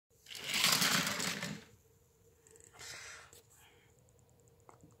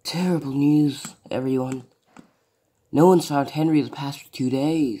Terrible news, everyone. No one's found Henry the past 2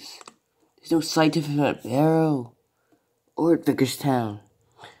 days. There's no sight of him at Barrow or at Vickerstown.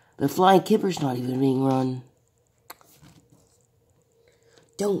 The Flying Kipper's not even being run.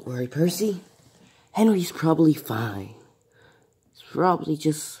 Don't worry, Percy. Henry's probably fine. He's probably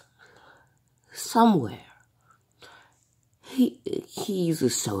just somewhere. He's a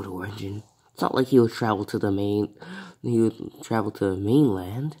soda engine. It's not like he would travel to the mainland.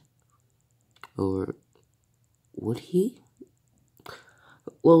 Or would he?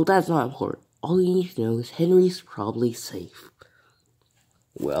 Well, that's not important. All you need to know is Henry's probably safe.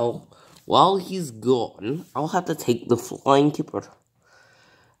 Well, while he's gone, I'll have to take the Flying Kipper.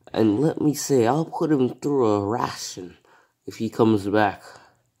 And let me say, I'll put him through a ration if he comes back.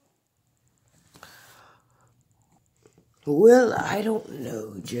 Well, I don't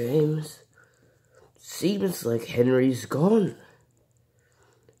know, James. Seems like Henry's gone.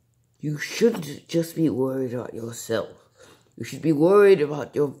 You shouldn't just be worried about yourself. You should be worried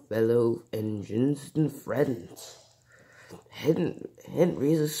about your fellow engines and friends.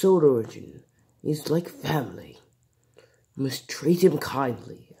 Henry is a soda engine. He's like family. You must treat him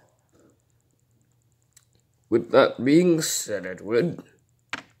kindly. With that being said, Edward,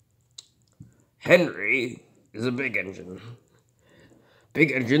 Henry is a big engine.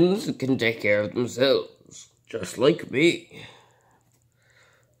 Big engines can take care of themselves, just like me.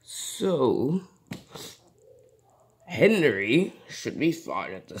 So, Henry should be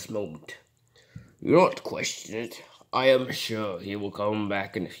fine at this moment. Do not question it. I am sure he will come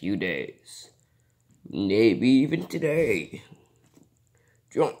back in a few days. Maybe even today.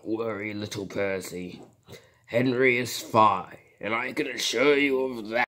 Don't worry, little Percy. Henry is fine, and I can assure you of that.